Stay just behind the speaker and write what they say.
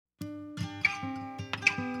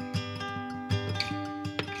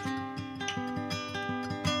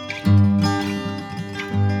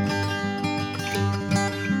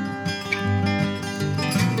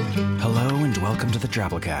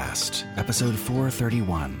Drabblecast, episode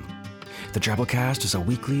 431. The Drabblecast is a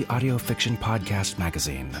weekly audio fiction podcast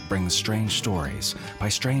magazine that brings strange stories by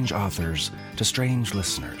strange authors to strange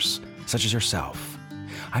listeners, such as yourself.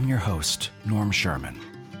 I'm your host, Norm Sherman.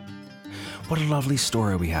 What a lovely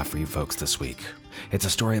story we have for you folks this week. It's a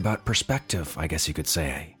story about perspective, I guess you could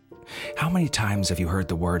say. How many times have you heard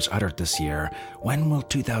the words uttered this year, "When will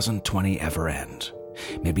 2020 ever end?"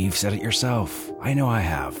 Maybe you've said it yourself. I know I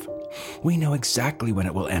have. We know exactly when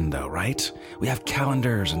it will end, though, right? We have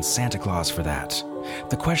calendars and Santa Claus for that.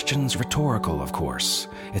 The question's rhetorical, of course.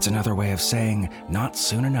 It's another way of saying not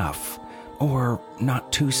soon enough. Or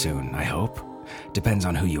not too soon, I hope. Depends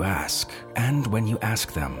on who you ask, and when you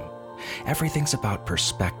ask them. Everything's about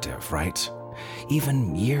perspective, right?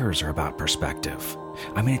 Even years are about perspective.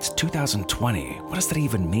 I mean, it's 2020. What does that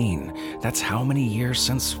even mean? That's how many years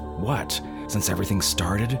since what? Since everything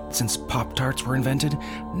started? Since Pop-Tarts were invented?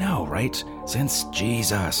 No, right? Since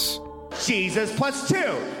Jesus. Jesus plus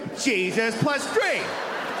 2. Jesus plus 3.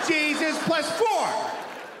 Jesus plus 4.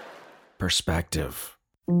 Perspective.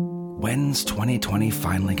 When's 2020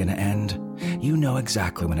 finally gonna end? You know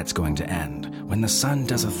exactly when it's going to end. When the sun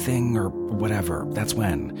does a thing or whatever, that's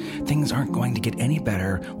when. Things aren't going to get any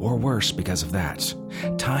better or worse because of that.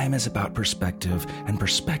 Time is about perspective, and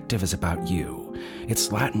perspective is about you.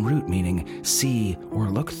 It's Latin root meaning see or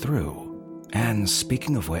look through. And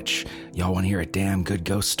speaking of which, y'all want to hear a damn good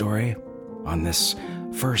ghost story? On this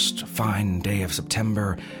first fine day of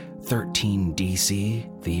September, 13 DC,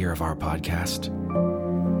 the year of our podcast,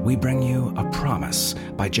 we bring you A Promise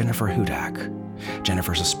by Jennifer Hudak.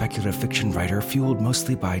 Jennifer's a speculative fiction writer fueled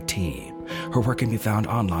mostly by tea. Her work can be found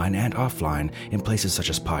online and offline in places such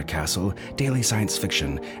as Podcastle, Daily Science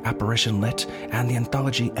Fiction, Apparition Lit, and the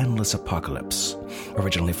anthology Endless Apocalypse.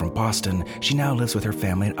 Originally from Boston, she now lives with her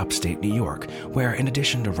family in upstate New York, where in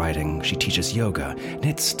addition to writing, she teaches yoga,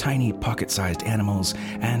 knits tiny pocket-sized animals,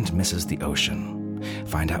 and misses the ocean.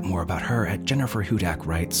 Find out more about her at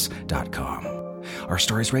jenniferhudakWrites.com. Our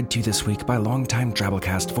story is read to you this week by longtime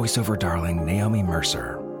Drabblecast voiceover darling Naomi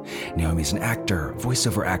Mercer. Naomi's an actor,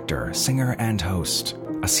 voiceover actor, singer, and host.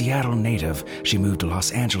 A Seattle native, she moved to Los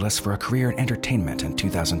Angeles for a career in entertainment in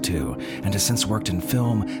 2002 and has since worked in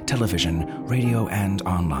film, television, radio, and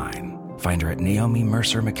online. Find her at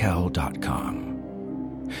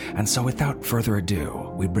naomimercermckel.com. And so without further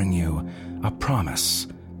ado, we bring you A Promise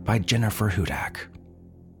by Jennifer Hudak.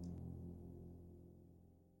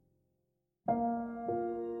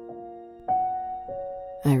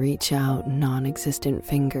 I reach out non-existent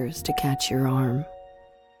fingers to catch your arm,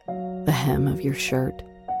 the hem of your shirt.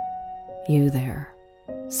 You there,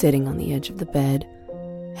 sitting on the edge of the bed,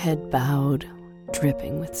 head bowed,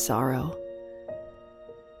 dripping with sorrow.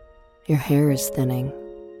 Your hair is thinning,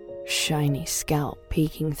 shiny scalp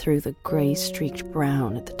peeking through the gray-streaked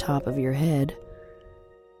brown at the top of your head.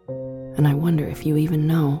 And I wonder if you even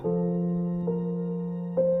know.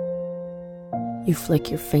 You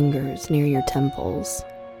flick your fingers near your temples,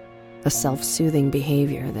 a self-soothing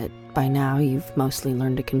behavior that by now you've mostly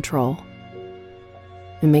learned to control.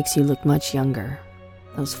 It makes you look much younger,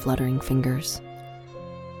 those fluttering fingers.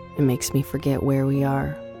 It makes me forget where we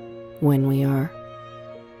are, when we are.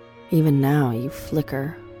 Even now you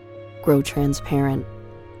flicker, grow transparent.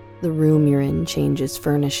 The room you're in changes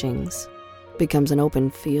furnishings, becomes an open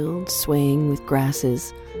field swaying with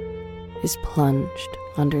grasses, is plunged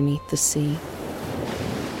underneath the sea.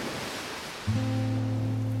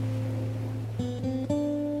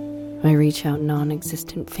 I reach out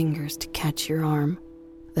non-existent fingers to catch your arm,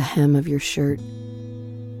 the hem of your shirt.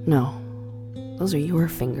 No, those are your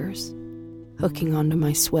fingers, hooking onto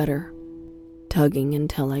my sweater, tugging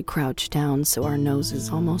until I crouch down so our noses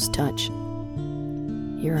almost touch.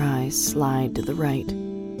 Your eyes slide to the right.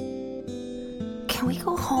 "Can we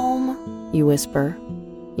go home?" you whisper.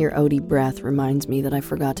 Your OD breath reminds me that I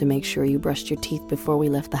forgot to make sure you brushed your teeth before we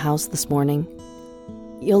left the house this morning.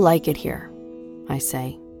 "You'll like it here," I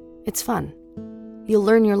say. "It's fun. You'll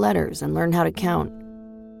learn your letters and learn how to count."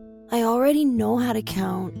 "I already know how to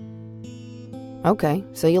count." "Okay,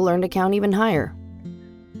 so you'll learn to count even higher."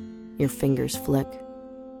 Your fingers flick.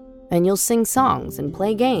 "And you'll sing songs and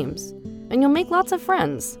play games, and you'll make lots of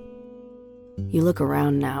friends." You look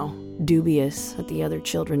around now, dubious at the other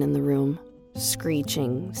children in the room,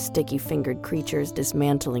 screeching, sticky-fingered creatures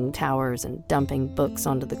dismantling towers and dumping books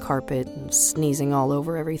onto the carpet and sneezing all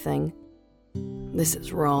over everything. This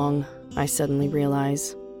is wrong, I suddenly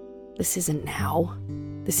realize. This isn't now.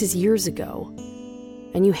 This is years ago.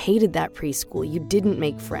 And you hated that preschool. You didn't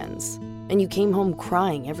make friends. And you came home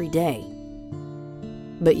crying every day.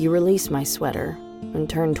 But you release my sweater and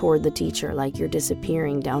turn toward the teacher like you're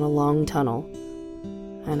disappearing down a long tunnel.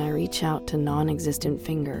 and I reach out to non-existent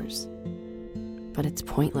fingers. But it's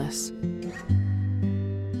pointless.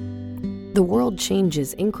 The world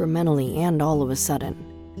changes incrementally and all of a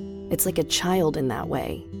sudden. It's like a child in that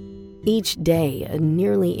way. Each day, a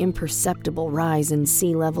nearly imperceptible rise in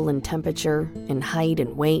sea level and temperature, in height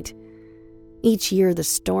and weight. Each year, the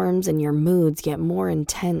storms and your moods get more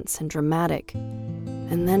intense and dramatic.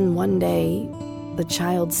 And then one day, the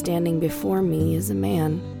child standing before me is a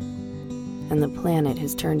man. And the planet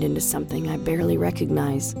has turned into something I barely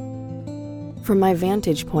recognize. From my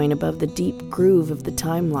vantage point above the deep groove of the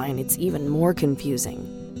timeline, it's even more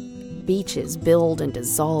confusing. Beaches build and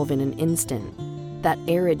dissolve in an instant. That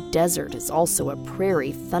arid desert is also a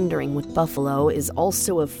prairie thundering with buffalo, is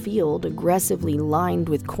also a field aggressively lined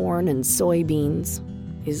with corn and soybeans,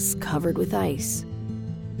 is covered with ice.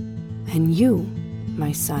 And you,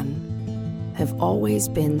 my son, have always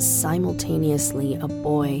been simultaneously a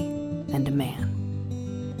boy and a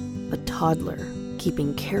man. A toddler,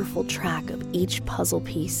 keeping careful track of each puzzle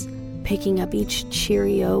piece, picking up each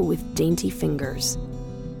Cheerio with dainty fingers.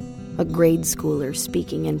 A grade schooler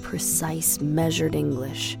speaking in precise, measured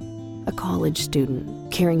English. A college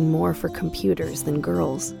student caring more for computers than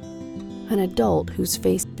girls. An adult whose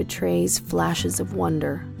face betrays flashes of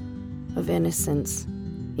wonder, of innocence,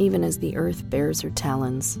 even as the earth bares her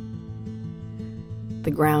talons.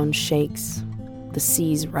 The ground shakes, the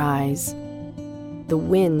seas rise. The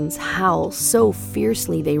winds howl so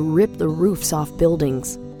fiercely they rip the roofs off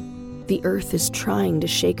buildings. The earth is trying to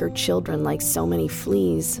shake her children like so many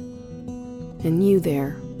fleas. And you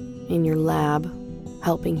there, in your lab,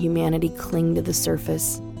 helping humanity cling to the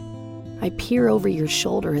surface. I peer over your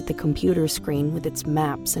shoulder at the computer screen with its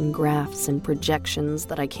maps and graphs and projections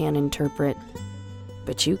that I can't interpret.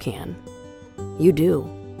 But you can. You do.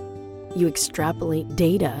 You extrapolate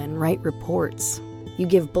data and write reports. You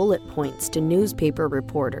give bullet points to newspaper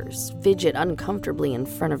reporters, fidget uncomfortably in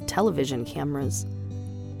front of television cameras.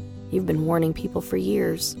 You've been warning people for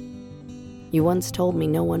years. You once told me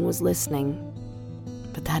no one was listening,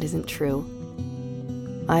 but that isn't true.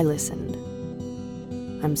 I listened.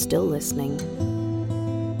 I'm still listening.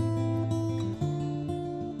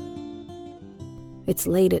 It's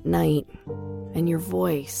late at night, and your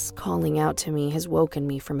voice calling out to me has woken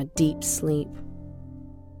me from a deep sleep.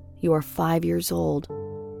 You are 5 years old.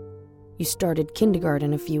 You started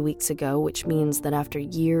kindergarten a few weeks ago, which means that after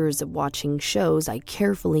years of watching shows I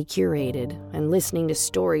carefully curated and listening to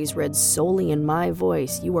stories read solely in my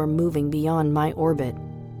voice, you are moving beyond my orbit.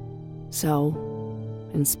 So,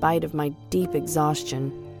 in spite of my deep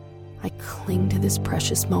exhaustion, I cling to this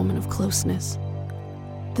precious moment of closeness.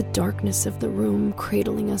 The darkness of the room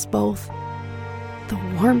cradling us both. The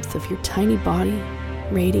warmth of your tiny body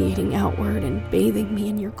radiating outward and bathing me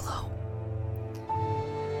in your glow.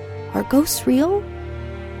 Are ghosts real?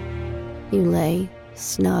 You lay,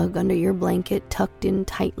 snug under your blanket, tucked in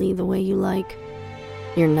tightly the way you like,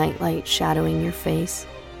 your nightlight shadowing your face.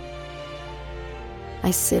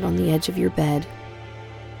 I sit on the edge of your bed.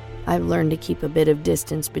 I've learned to keep a bit of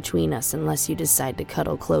distance between us unless you decide to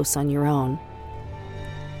cuddle close on your own.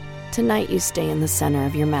 Tonight you stay in the center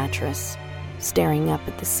of your mattress, staring up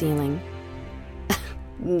at the ceiling.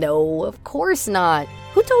 No, of course not.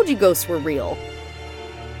 Who told you ghosts were real?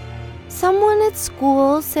 Someone at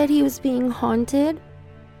school said he was being haunted.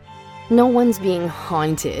 No one's being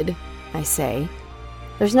haunted, I say.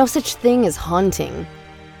 There's no such thing as haunting.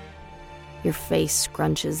 Your face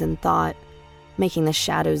scrunches in thought, making the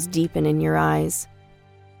shadows deepen in your eyes.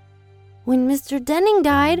 When Mr. Denning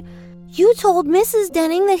died, you told Mrs.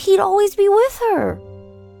 Denning that he'd always be with her.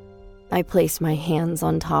 I place my hands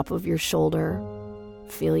on top of your shoulder,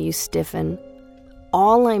 feel you stiffen.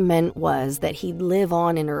 All I meant was that he'd live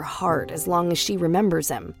on in her heart as long as she remembers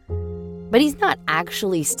him. But he's not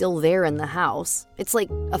actually still there in the house. It's like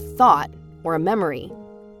a thought or a memory.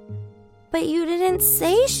 But you didn't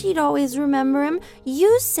say she'd always remember him.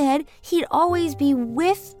 You said he'd always be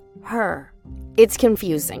with her. It's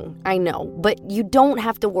confusing, I know, but you don't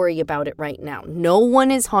have to worry about it right now. No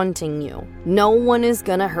one is haunting you. No one is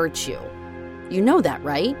gonna hurt you. You know that,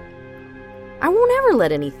 right? I won't ever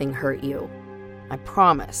let anything hurt you. I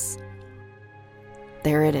promise.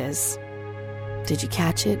 There it is. Did you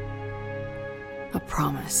catch it? A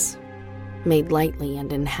promise, made lightly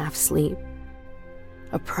and in half sleep.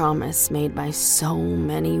 A promise made by so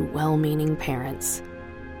many well-meaning parents.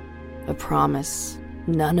 A promise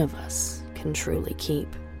none of us can truly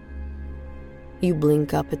keep. You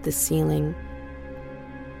blink up at the ceiling.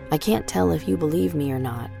 I can't tell if you believe me or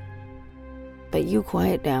not. But you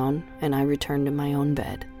quiet down, and I return to my own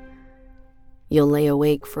bed. You'll lay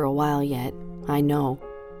awake for a while yet, I know.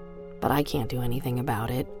 but I can't do anything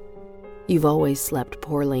about it. You've always slept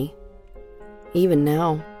poorly. Even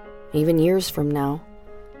now, even years from now,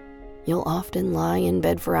 you'll often lie in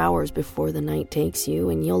bed for hours before the night takes you,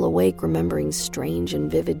 and you'll awake remembering strange and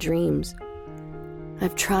vivid dreams.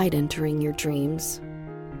 I've tried entering your dreams,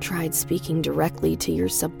 tried speaking directly to your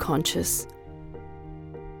subconscious.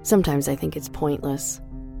 Sometimes I think it's pointless.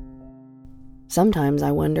 Sometimes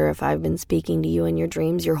I wonder if I've been speaking to you in your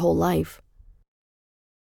dreams your whole life.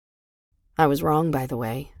 I was wrong, by the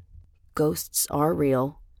way. Ghosts are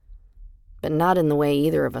real, but not in the way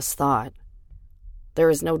either of us thought. There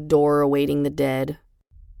is no door awaiting the dead,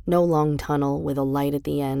 no long tunnel with a light at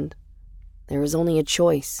the end. There is only a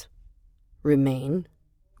choice: remain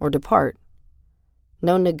or depart.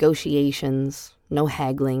 No negotiations, no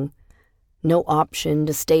haggling, no option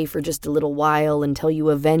to stay for just a little while until you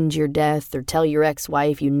avenge your death or tell your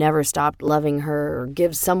ex-wife you never stopped loving her or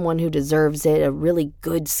give someone who deserves it a really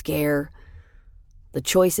good scare. The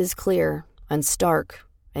choice is clear and stark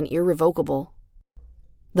and irrevocable.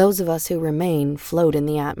 Those of us who remain float in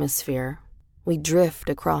the atmosphere. We drift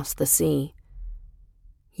across the sea.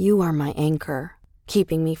 You are my anchor,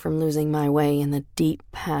 keeping me from losing my way in the deep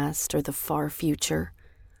past or the far future.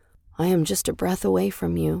 I am just a breath away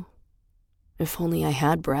from you. If only I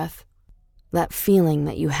had breath. That feeling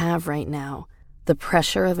that you have right now, the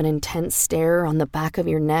pressure of an intense stare on the back of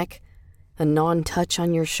your neck, a non-touch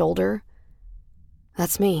on your shoulder,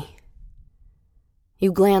 that's me.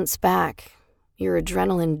 You glance back, your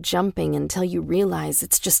adrenaline jumping until you realize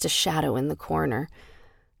it's just a shadow in the corner,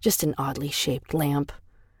 just an oddly shaped lamp.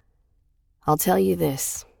 I'll tell you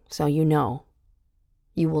this, so you know.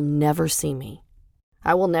 You will never see me.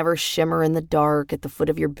 I will never shimmer in the dark at the foot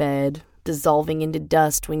of your bed, dissolving into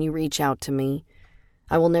dust when you reach out to me.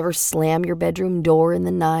 I will never slam your bedroom door in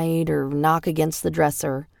the night or knock against the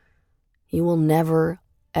dresser. You will never,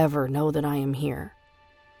 ever know that I am here.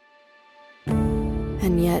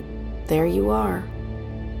 And yet, there you are.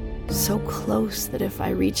 So close that if I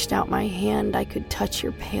reached out my hand, I could touch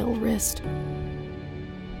your pale wrist.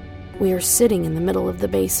 We are sitting in the middle of the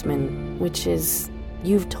basement, which is,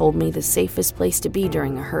 you've told me, the safest place to be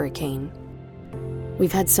during a hurricane.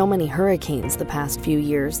 We've had so many hurricanes the past few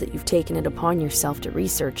years that you've taken it upon yourself to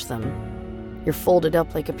research them. You're folded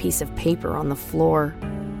up like a piece of paper on the floor,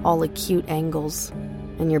 all acute angles,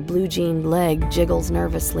 and your blue-jeaned leg jiggles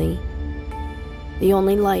nervously. The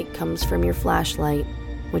only light comes from your flashlight,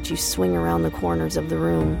 which you swing around the corners of the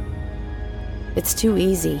room. It's too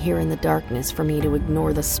easy here in the darkness for me to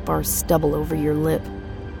ignore the sparse stubble over your lip,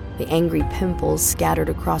 the angry pimples scattered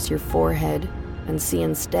across your forehead, and see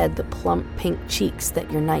instead the plump pink cheeks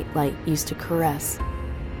that your nightlight used to caress.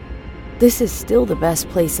 This is still the best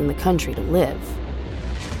place in the country to live.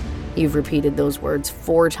 You've repeated those words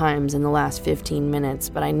 4 times in the last 15 minutes,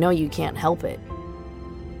 but I know you can't help it.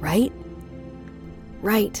 Right?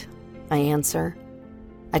 Right, I answer.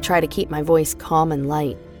 I try to keep my voice calm and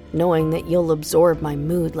light, knowing that you'll absorb my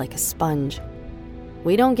mood like a sponge.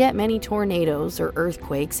 We don't get many tornadoes or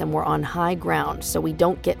earthquakes, and we're on high ground, so we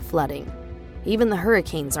don't get flooding. Even the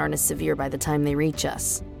hurricanes aren't as severe by the time they reach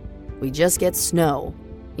us. We just get snow,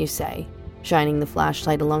 you say, shining the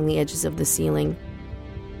flashlight along the edges of the ceiling.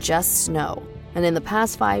 Just snow. And in the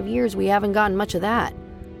past 5 years, we haven't gotten much of that.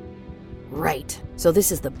 Right. So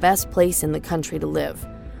this is the best place in the country to live.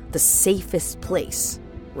 The safest place,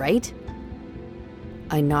 right?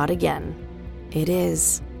 I nod again. It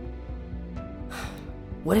is.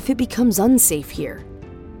 What if it becomes unsafe here?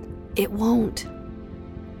 It won't.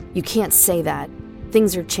 You can't say that.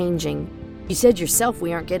 Things are changing. You said yourself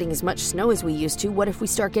we aren't getting as much snow as we used to. What if we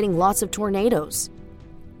start getting lots of tornadoes?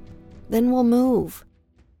 Then we'll move.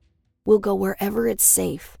 We'll go wherever it's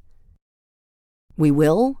safe. We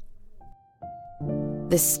will?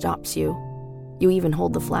 This stops you. You even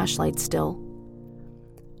hold the flashlight still.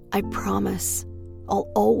 I promise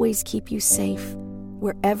I'll always keep you safe.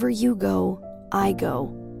 Wherever you go, I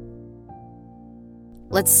go.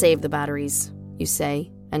 Let's save the batteries, you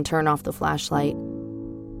say, and turn off the flashlight.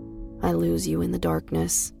 I lose you in the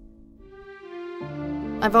darkness.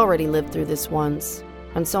 I've already lived through this once,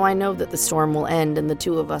 and so I know that the storm will end and the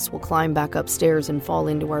two of us will climb back upstairs and fall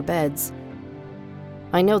into our beds.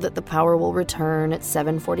 I know that the power will return at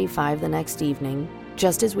 7:45 the next evening,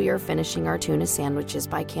 just as we are finishing our tuna sandwiches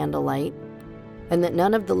by candlelight, and that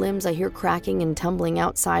none of the limbs I hear cracking and tumbling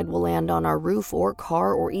outside will land on our roof or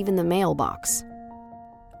car or even the mailbox.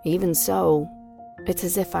 Even so, it's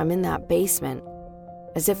as if I'm in that basement,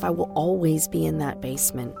 as if I will always be in that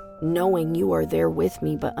basement, knowing you are there with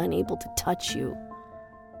me but unable to touch you,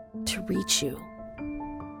 to reach you.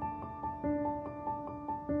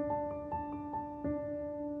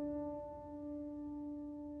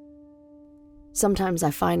 Sometimes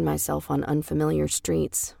I find myself on unfamiliar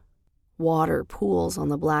streets. Water pools on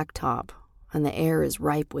the blacktop, and the air is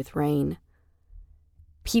ripe with rain.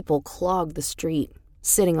 People clog the street,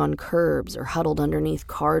 sitting on curbs or huddled underneath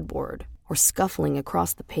cardboard, or scuffling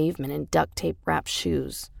across the pavement in duct tape-wrapped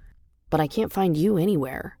shoes. But I can't find you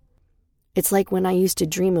anywhere. It's like when I used to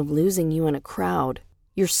dream of losing you in a crowd,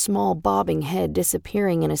 your small bobbing head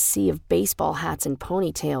disappearing in a sea of baseball hats and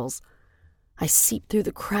ponytails. I seep through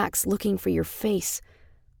the cracks looking for your face,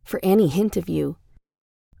 for any hint of you.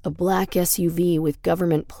 A black SUV with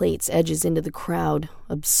government plates edges into the crowd,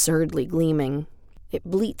 absurdly gleaming. It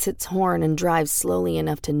bleats its horn and drives slowly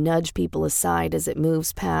enough to nudge people aside as it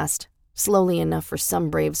moves past, slowly enough for some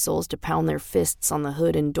brave souls to pound their fists on the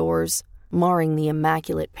hood and doors, marring the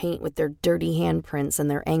immaculate paint with their dirty handprints and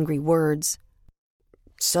their angry words.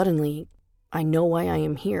 Suddenly, I know why I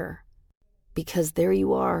am here. Because there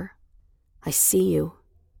you are. I see you.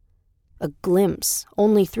 A glimpse,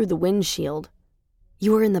 only through the windshield.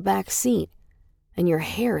 You are in the back seat, and your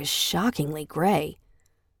hair is shockingly gray.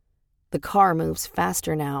 The car moves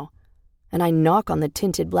faster now, and I knock on the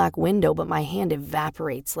tinted black window, but my hand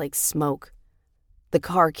evaporates like smoke. The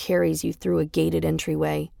car carries you through a gated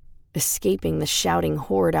entryway, escaping the shouting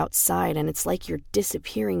horde outside, and it's like you're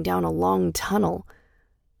disappearing down a long tunnel,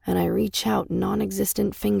 and I reach out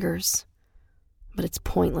non-existent fingers, but it's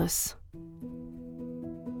pointless.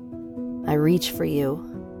 I reach for you,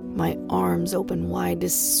 my arms open wide to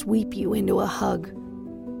sweep you into a hug.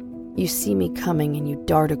 You see me coming and you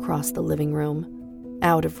dart across the living room,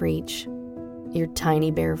 out of reach, your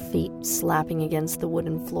tiny bare feet slapping against the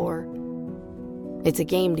wooden floor. It's a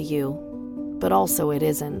game to you, but also it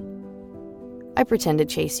isn't. I pretend to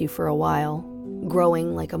chase you for a while,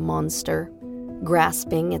 growing like a monster,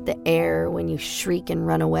 grasping at the air when you shriek and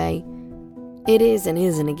run away. It is and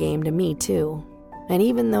isn't a game to me, too. And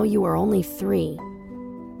even though you are only 3,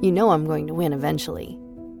 you know I'm going to win eventually.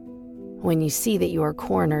 When you see that you are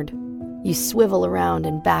cornered, you swivel around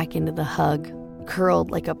and back into the hug,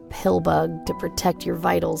 curled like a pill bug to protect your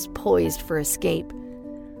vitals, poised for escape.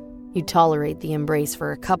 You tolerate the embrace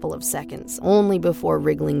for a couple of seconds, only before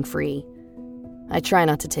wriggling free. I try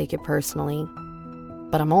not to take it personally,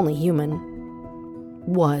 but I'm only human.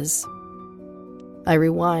 Was. I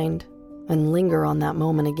rewind and linger on that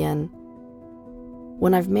moment again.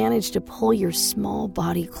 When I've managed to pull your small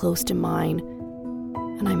body close to mine,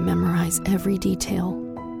 and I memorize every detail.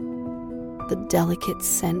 The delicate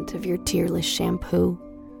scent of your tearless shampoo,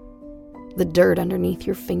 the dirt underneath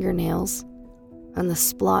your fingernails, and the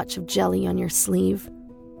splotch of jelly on your sleeve.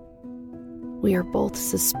 We are both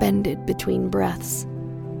suspended between breaths.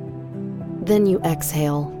 Then you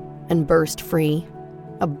exhale and burst free,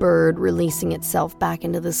 a bird releasing itself back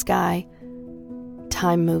into the sky.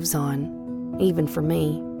 Time moves on. Even for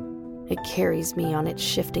me, it carries me on its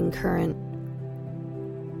shifting current.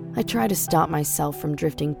 I try to stop myself from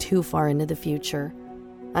drifting too far into the future.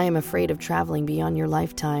 I am afraid of traveling beyond your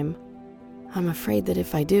lifetime. I'm afraid that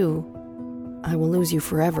if I do, I will lose you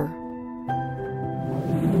forever.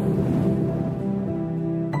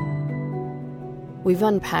 We've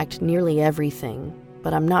unpacked nearly everything,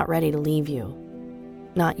 but I'm not ready to leave you.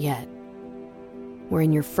 Not yet. We're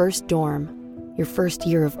in your first dorm, your first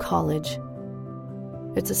year of college.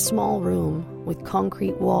 It's a small room with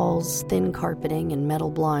concrete walls, thin carpeting, and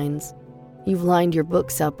metal blinds. You've lined your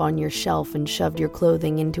books up on your shelf and shoved your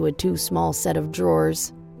clothing into a too small set of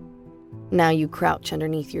drawers. Now you crouch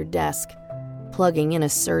underneath your desk, plugging in a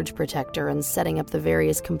surge protector and setting up the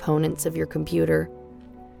various components of your computer.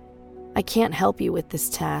 I can't help you with this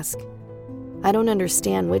task. I don't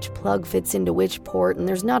understand which plug fits into which port, and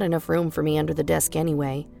there's not enough room for me under the desk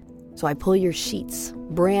anyway. So I pull your sheets,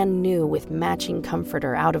 brand new with matching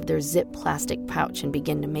comforter, out of their zip plastic pouch and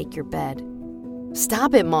begin to make your bed.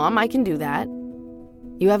 Stop it, Mom, I can do that.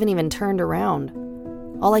 You haven't even turned around.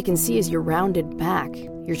 All I can see is your rounded back,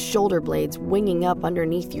 your shoulder blades winging up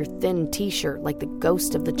underneath your thin t-shirt like the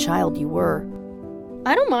ghost of the child you were.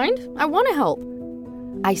 I don't mind. I want to help.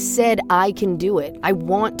 I said I can do it. I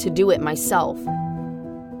want to do it myself.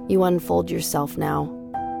 You unfold yourself now,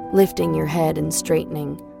 lifting your head and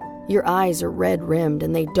straightening. Your eyes are red-rimmed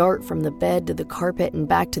and they dart from the bed to the carpet and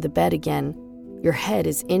back to the bed again. Your head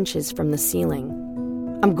is inches from the ceiling.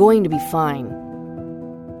 I'm going to be fine.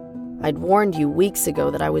 I'd warned you weeks ago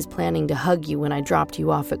that I was planning to hug you when I dropped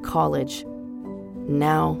you off at college.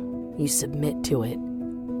 Now you submit to it.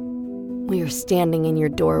 We are standing in your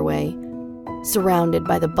doorway, surrounded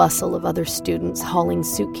by the bustle of other students hauling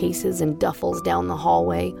suitcases and duffels down the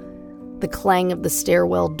hallway, the clang of the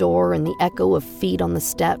stairwell door and the echo of feet on the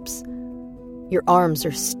steps. Your arms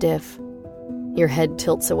are stiff. Your head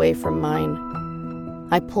tilts away from mine.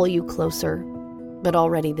 I pull you closer, but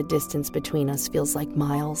already the distance between us feels like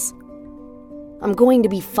miles. I'm going to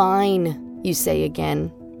be fine, you say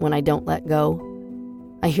again when I don't let go.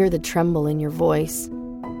 I hear the tremble in your voice,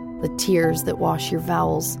 the tears that wash your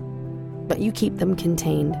vowels, but you keep them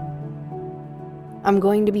contained. I'm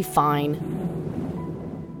going to be fine.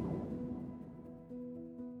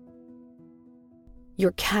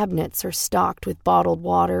 Your cabinets are stocked with bottled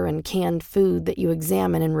water and canned food that you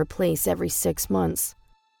examine and replace every 6 months.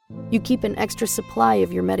 You keep an extra supply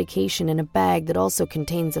of your medication in a bag that also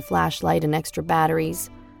contains a flashlight and extra batteries,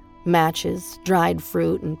 matches, dried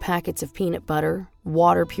fruit, and packets of peanut butter,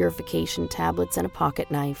 water purification tablets, and a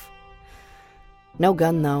pocket knife. No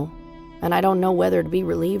gun, though, and I don't know whether to be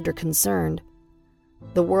relieved or concerned.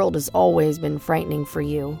 The world has always been frightening for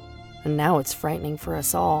you, and now it's frightening for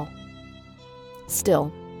us all.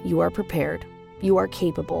 Still, you are prepared. You are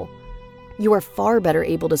capable. You are far better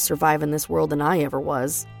able to survive in this world than I ever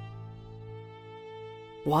was.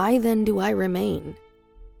 Why then do I remain?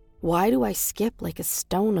 Why do I skip like a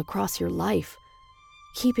stone across your life,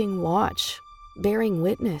 keeping watch, bearing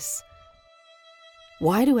witness?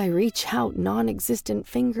 Why do I reach out non-existent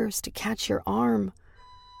fingers to catch your arm,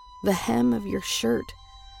 the hem of your shirt?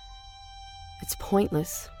 It's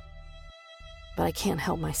pointless, but I can't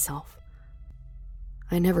help myself.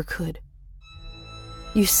 I never could.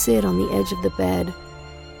 You sit on the edge of the bed,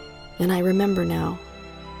 and I remember now.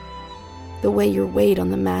 The way your weight on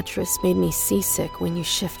the mattress made me seasick when you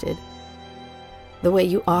shifted. The way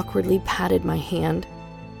you awkwardly patted my hand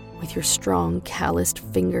with your strong, calloused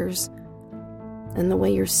fingers. And the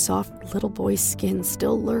way your soft little boy's skin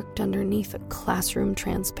still lurked underneath a classroom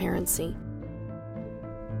transparency.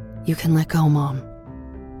 You can let go, Mom,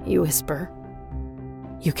 you whisper.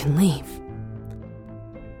 You can leave.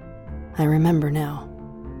 I remember now.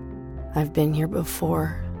 I've been here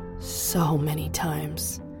before so many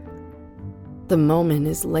times. The moment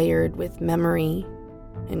is layered with memory,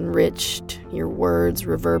 enriched, your words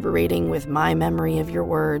reverberating with my memory of your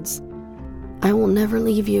words. I will never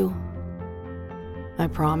leave you. I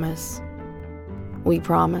promise. We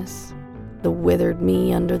promise. The withered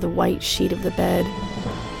me under the white sheet of the bed,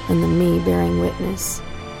 and the me bearing witness.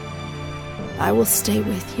 I will stay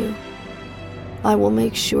with you. I will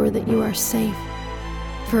make sure that you are safe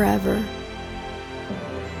forever.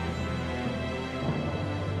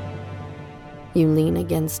 You lean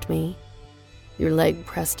against me, your leg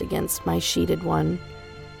pressed against my sheeted one,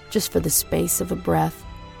 just for the space of a breath.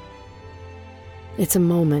 It's a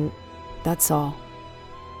moment, that's all.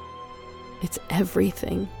 It's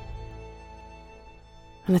everything.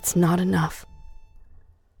 And it's not enough.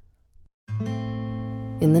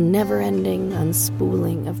 In the never-ending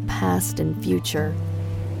unspooling of past and future,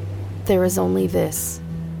 there is only this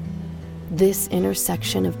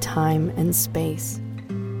intersection of time and space.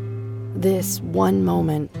 This one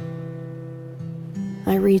moment.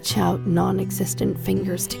 I reach out non-existent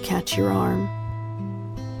fingers to catch your arm,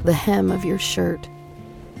 the hem of your shirt.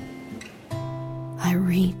 I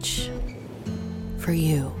reach for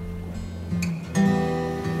you.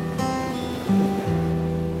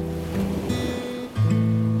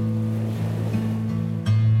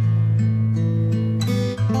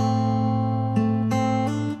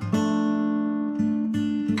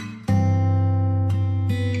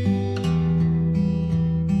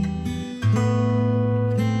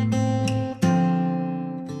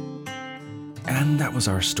 And that was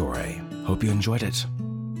our story. Hope you enjoyed it.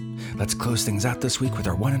 Let's close things out this week with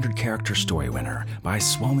our 100-character story winner by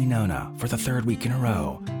Swami Nona for the 3rd week in a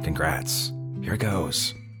row. Congrats. Here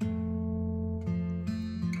goes.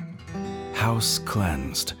 House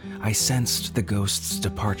cleansed, I sensed the ghost's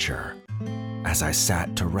departure. As I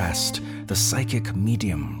sat to rest, the psychic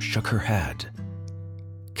medium shook her head.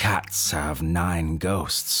 Cats have 9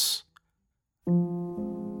 ghosts.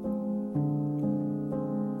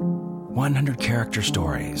 100-character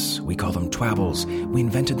stories. We call them twabbles. We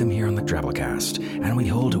invented them here on the Drabblecast, and we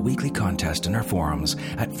hold a weekly contest in our forums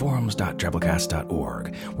at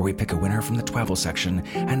forums.drabblecast.org, where we pick a winner from the twabble section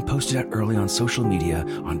and post it out early on social media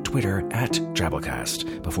on Twitter at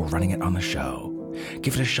Drabblecast before running it on the show.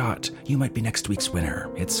 Give it a shot. You might be next week's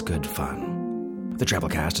winner. It's good fun. The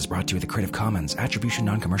Drabblecast is brought to you with a Creative Commons Attribution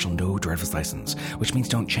Non-Commercial No Derivatives License, which means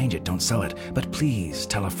don't change it, don't sell it, but please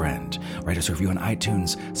tell a friend. Write us a review on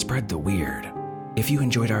iTunes. Spread the weird. If you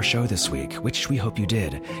enjoyed our show this week, which we hope you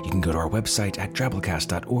did, you can go to our website at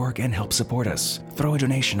drabblecast.org and help support us. Throw a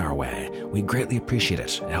donation our way. We greatly appreciate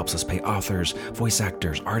it. It helps us pay authors, voice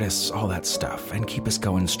actors, artists, all that stuff, and keep us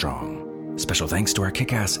going strong. Special thanks to our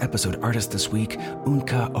kick-ass episode artist this week,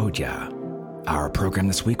 Unka Odya. Our program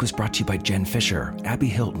this week was brought to you by Jen Fisher, Abby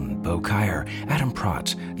Hilton, Bo Kyer, Adam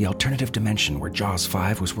Pratt, The Alternative Dimension where Jaws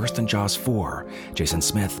 5 was worse than Jaws 4, Jason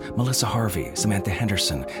Smith, Melissa Harvey, Samantha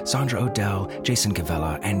Henderson, Sandra Odell, Jason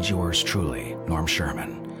Cavella, and yours truly, Norm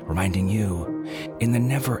Sherman, reminding you, in the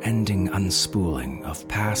never-ending unspooling of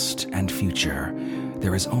past and future,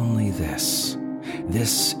 there is only this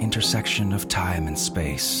intersection of time and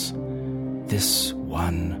space, this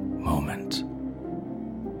one